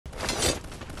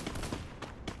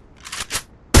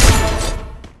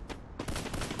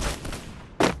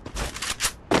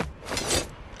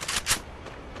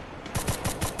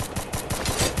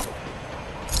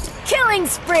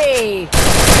spree!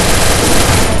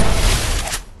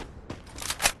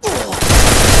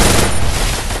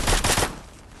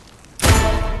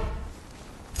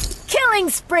 Killing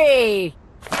spree!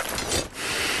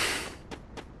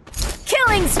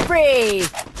 Killing spree!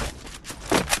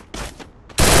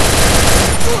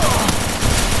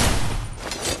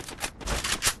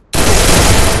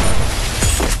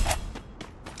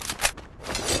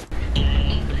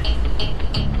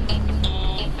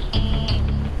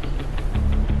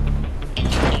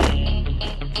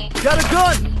 Got a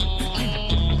gun!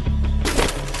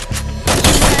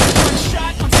 One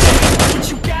shot on stage, what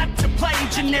you got to play?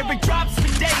 Generic drops for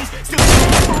days, still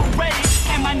going for a rage.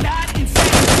 Am I not insane?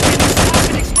 Can you stop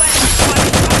and explain why you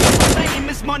dropping so lame?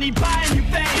 Is money buying you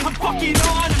fame? I'm fucking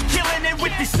on, I'm killing it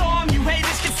with this song. You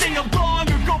haters can sing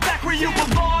along or go back where you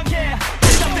belong. Yeah,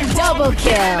 there's nothing wrong Double with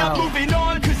kill. it. I'm moving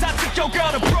on, cause I took your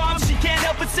girl to prom. She can't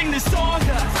help but sing this song.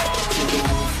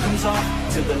 Comes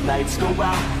off till the lights go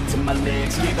out, till my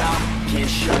legs give out, can't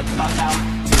shut my mouth,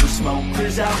 till the smoke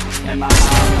clears out, and my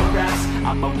eyes harass.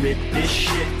 I'ma rip this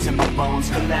shit till my bones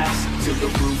collapse, till the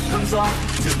roof comes off,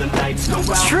 till the lights go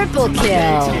out, Triple till my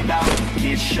legs kill. give out,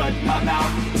 can't shut my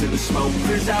mouth, till the smoke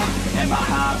clears out, and my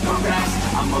eyes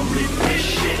harass. I'ma rip this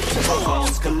shit till my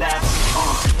bones collapse.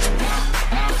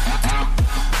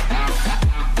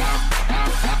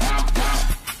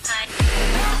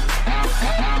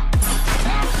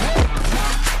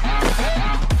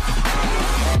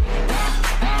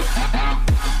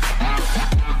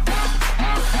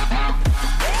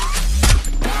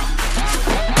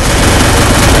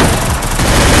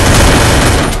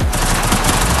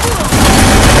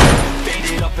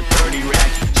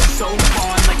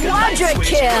 Quadra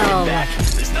kill!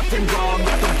 There's nothing wrong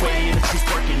with the way that she's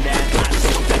working that. I just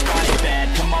want that body bad.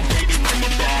 Come on, baby, bring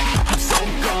it back. I'm so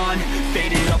gone,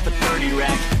 faded off the 30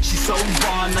 rack. She's so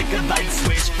on like a light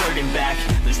switch, flirting back.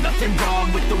 There's nothing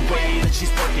wrong with the way that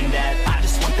she's working that. I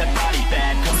just want that body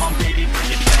bad. Come on, baby,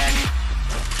 bring it back.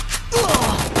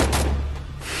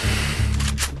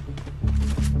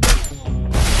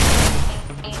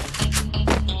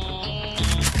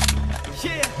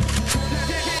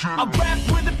 I rap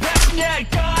with a passion, yeah, I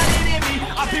got it in me.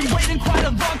 I've been waiting quite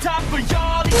a long time for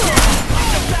y'all to hear me.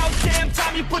 It's about damn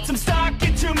time you put some stock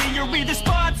into me. You're either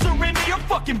sponsoring me or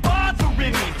fucking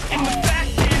bothering me. And the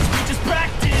fact is, we just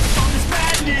practice on this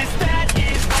madness. That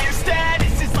is why your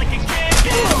status is like a canvas.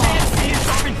 Chances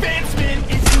our advancement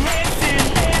is enhancing,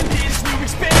 and this new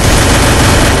expansion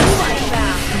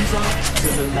comes off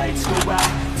till the lights go out,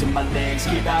 till my legs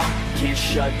give out, can't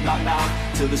shut my mouth,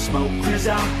 till the smoke clears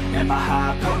out, and my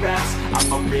high harass.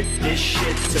 I'ma rip this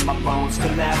shit till my bones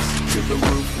collapse, till the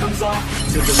roof comes off,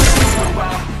 till the lights go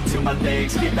out, till my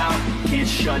legs give out, can't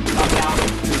shut my mouth,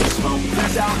 till the smoke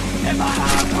clears out, and my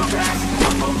high harass.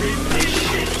 I'ma rip this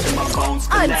shit till my bones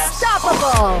collapse.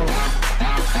 Unstoppable!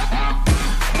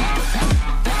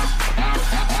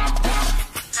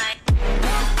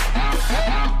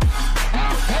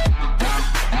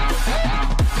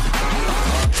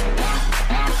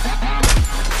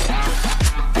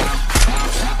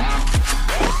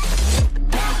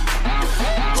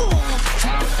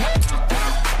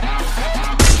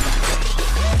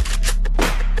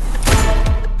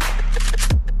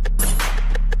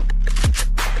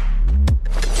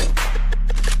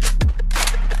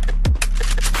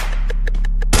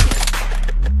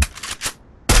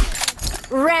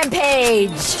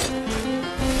 Rampage!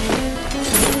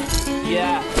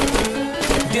 Yeah,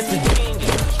 this is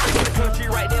genius. Country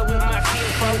right there with my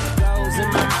kinfolk. Goes in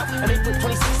my mouth, and they put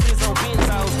 26s on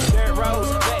benzos. Dirt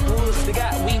roads, backwoods, they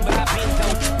got weed by bento.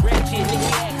 Ratchet, nigga,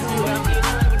 act cool. I'm getting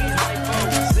money with these white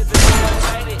folks. Sipping on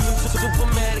excited, super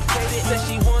medicated. Said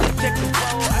she wanna check the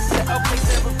flow. I said, okay,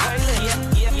 seven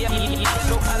payment. Yeah.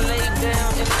 So I lay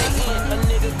down and lay in. A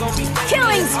nigga gon' be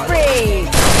Killing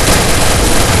spree!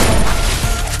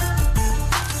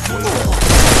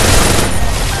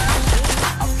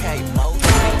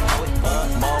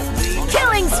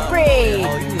 Killing spree!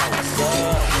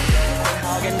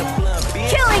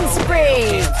 Killing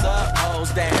spree!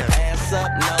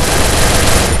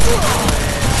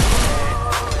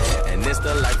 And this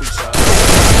the life we chose.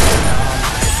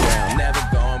 Never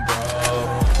going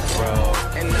broke.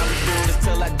 And I'ma do this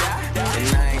till I die.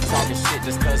 And I ain't talking shit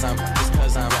just cause I'm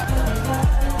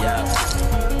yeah.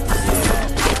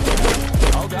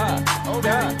 Oh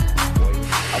God.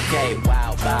 Okay,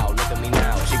 wow, look at me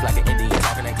now. Cheap like an Indian,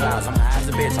 talking in clouds. I'm high as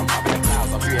a bitch, I'm talking in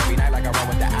clouds. I'm free every night like I run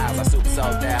with the eyes. I super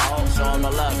soak that hoe, show 'em no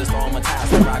love, just throw 'em a tie.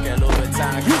 So rockin' a little bit of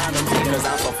time, condom cause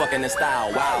I'm so fucking in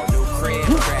style. Wow, new crib,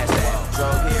 crash that.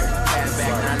 Drove here, pass back,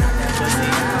 now I knock that pussy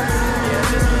out. Yeah,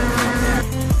 just look at that.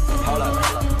 Hold up,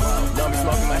 don't be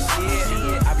smoking my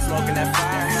shit. I smoking that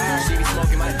fire. She be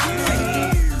smoking my dick.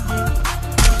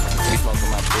 She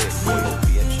smoking my dick, boy,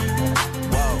 bitch.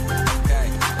 Whoa, okay,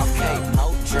 okay.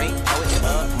 Oh, drink, oh, it's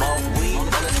up, more weed,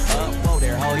 then it's up. Whoa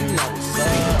there, ho, you know what's up.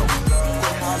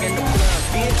 Quit hogging the blunt,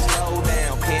 bitch, slow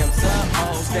down. Cams up,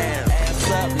 hoes down,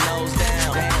 ass up, nose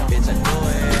down. Damn, bitch, I do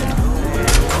it.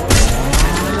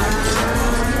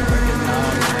 Working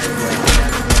all night,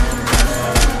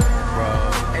 bro.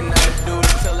 And I do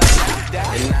it till I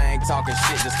die. And I ain't talking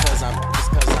shit just cause I'm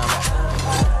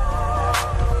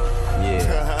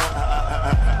yeah.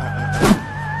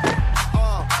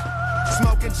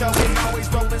 Smoking, choking, always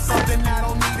rolling something. I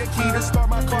don't need a key to start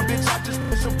my car, bitch. I just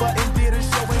push a button, did a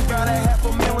show and got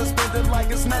 $500,000, spend it like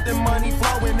it's nothing. Money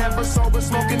flowing, never sober,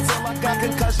 smoking till I got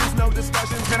concussions, no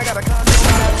discussions. Man, I got a condo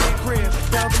out of big crib,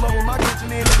 down below with my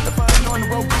kitchen in. The fine on the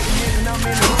road, getting in, and I'm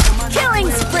in the room with my Killing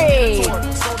spree.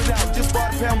 Sold it out, just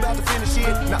bought a pound, about to finish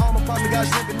it. Now all my pasta guys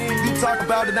living in. You talk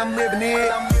about it, I'm living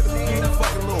it. I'm living it, a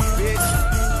fucking little bitch.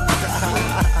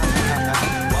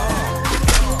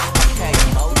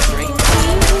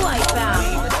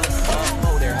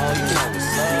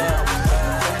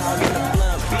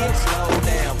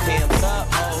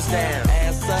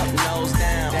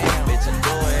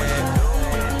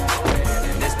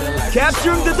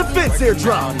 Capturing the defense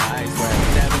airdrop.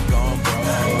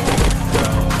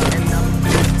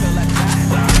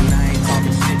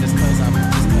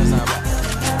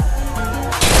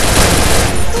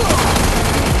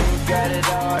 Got it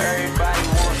all, everybody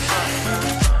wants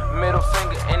something. Middle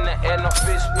finger in the air, no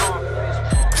fist bump.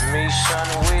 Me, Sean,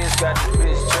 and Wiz got the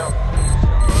bitch jump.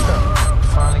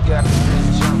 Finally got the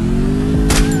bitch jump.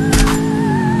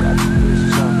 Got the bitch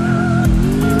jump.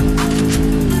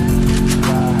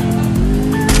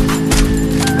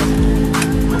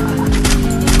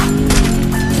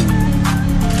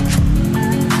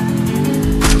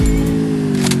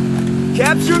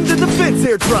 Capturing the defense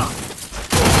airdrop.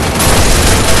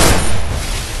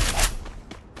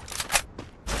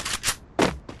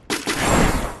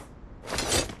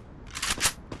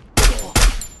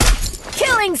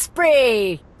 Killing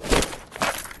spree.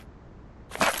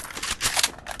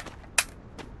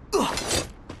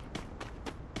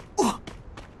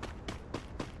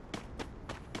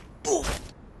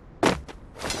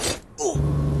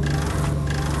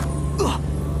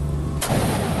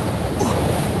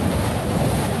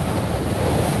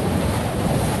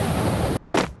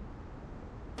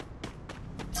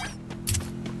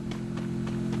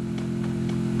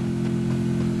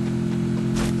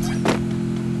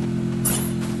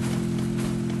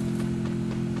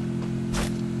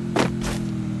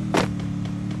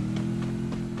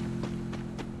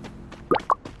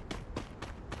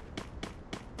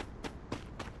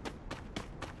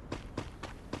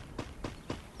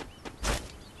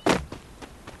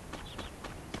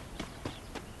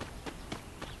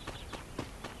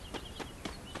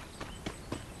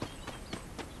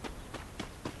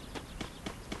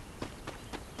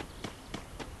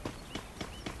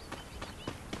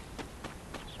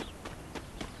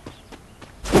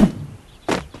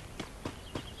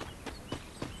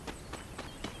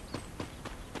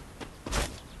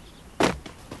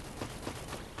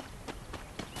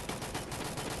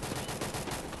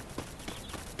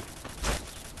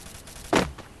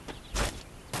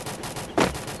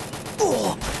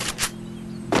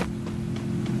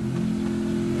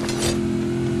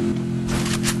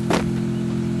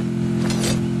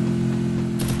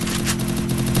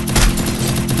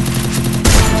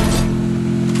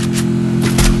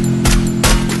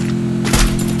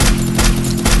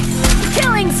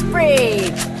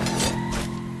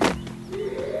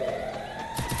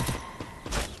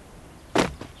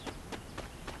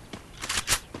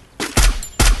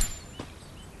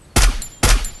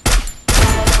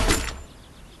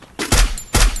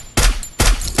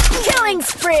 Killing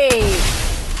spree!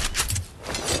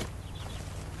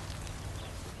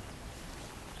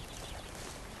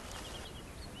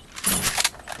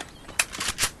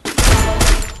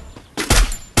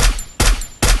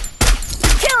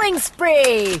 Killing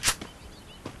spree!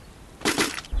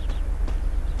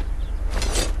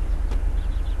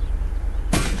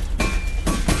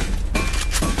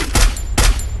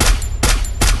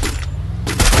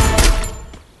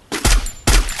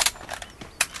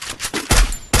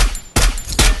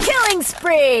 Killing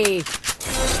spree!